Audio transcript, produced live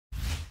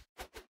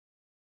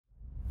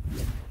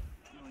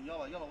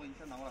要了，我给你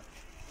先拿过来。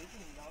微信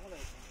你拿过来，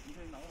你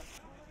可以拿过来。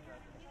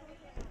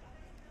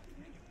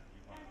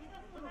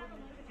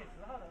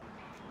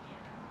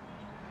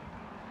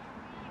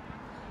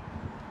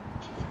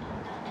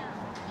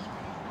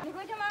你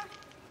回去吗？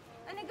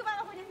那你给爸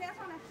爸回去先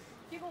上来，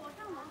结果我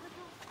上楼的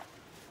时候。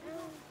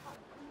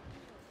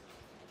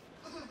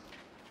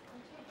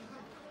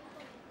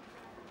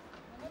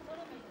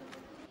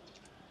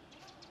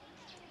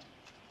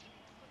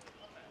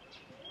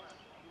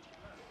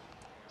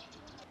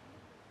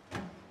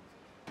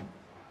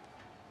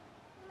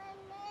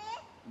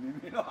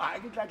 没了，还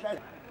给在。做到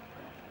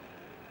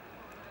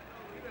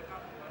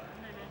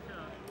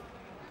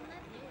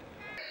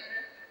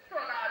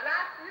垃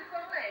圾分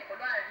类不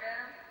乱扔，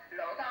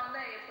楼道内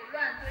不乱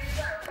堆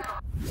乱放。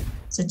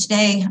So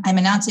today, I'm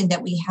announcing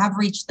that we have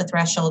reached the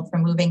threshold for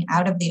moving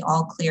out of the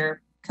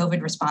all-clear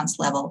COVID response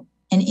level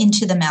and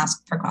into the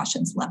mask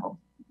precautions level.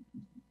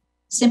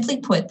 Simply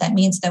put, that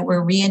means that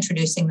we're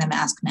reintroducing the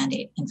mask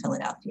mandate in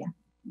Philadelphia.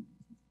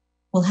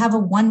 We'll have a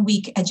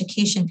one-week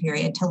education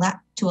period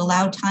to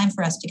allow time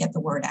for us to get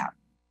the word out.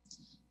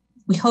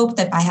 We hope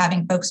that by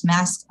having folks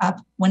masked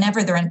up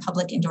whenever they're in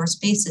public indoor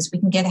spaces, we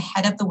can get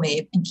ahead of the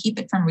wave and keep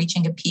it from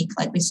reaching a peak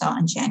like we saw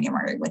in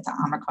January with the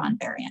Omicron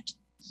variant.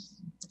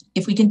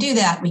 If we can do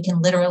that, we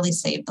can literally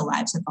save the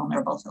lives of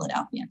vulnerable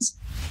Philadelphians.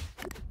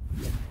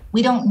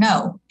 We don't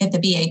know if the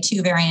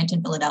BA.2 variant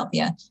in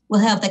Philadelphia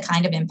will have the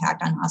kind of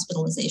impact on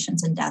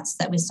hospitalizations and deaths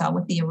that we saw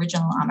with the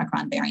original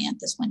Omicron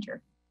variant this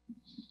winter.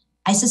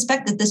 I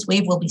suspect that this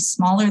wave will be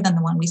smaller than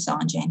the one we saw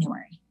in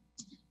January.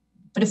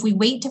 But if we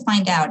wait to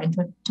find out and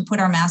to put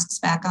our masks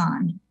back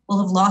on,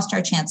 we'll have lost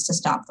our chance to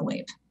stop the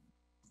wave.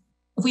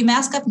 If we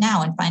mask up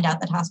now and find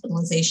out that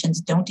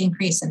hospitalizations don't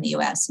increase in the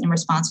US in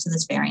response to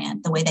this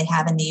variant the way they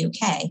have in the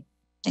UK,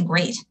 then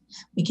great.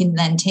 We can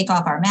then take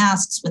off our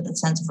masks with a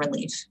sense of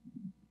relief.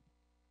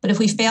 But if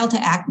we fail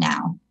to act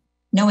now,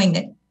 knowing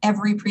that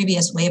every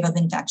previous wave of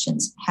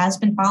infections has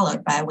been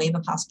followed by a wave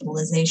of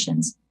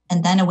hospitalizations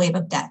and then a wave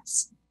of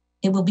deaths,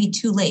 it will be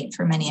too late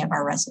for many of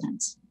our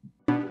residents.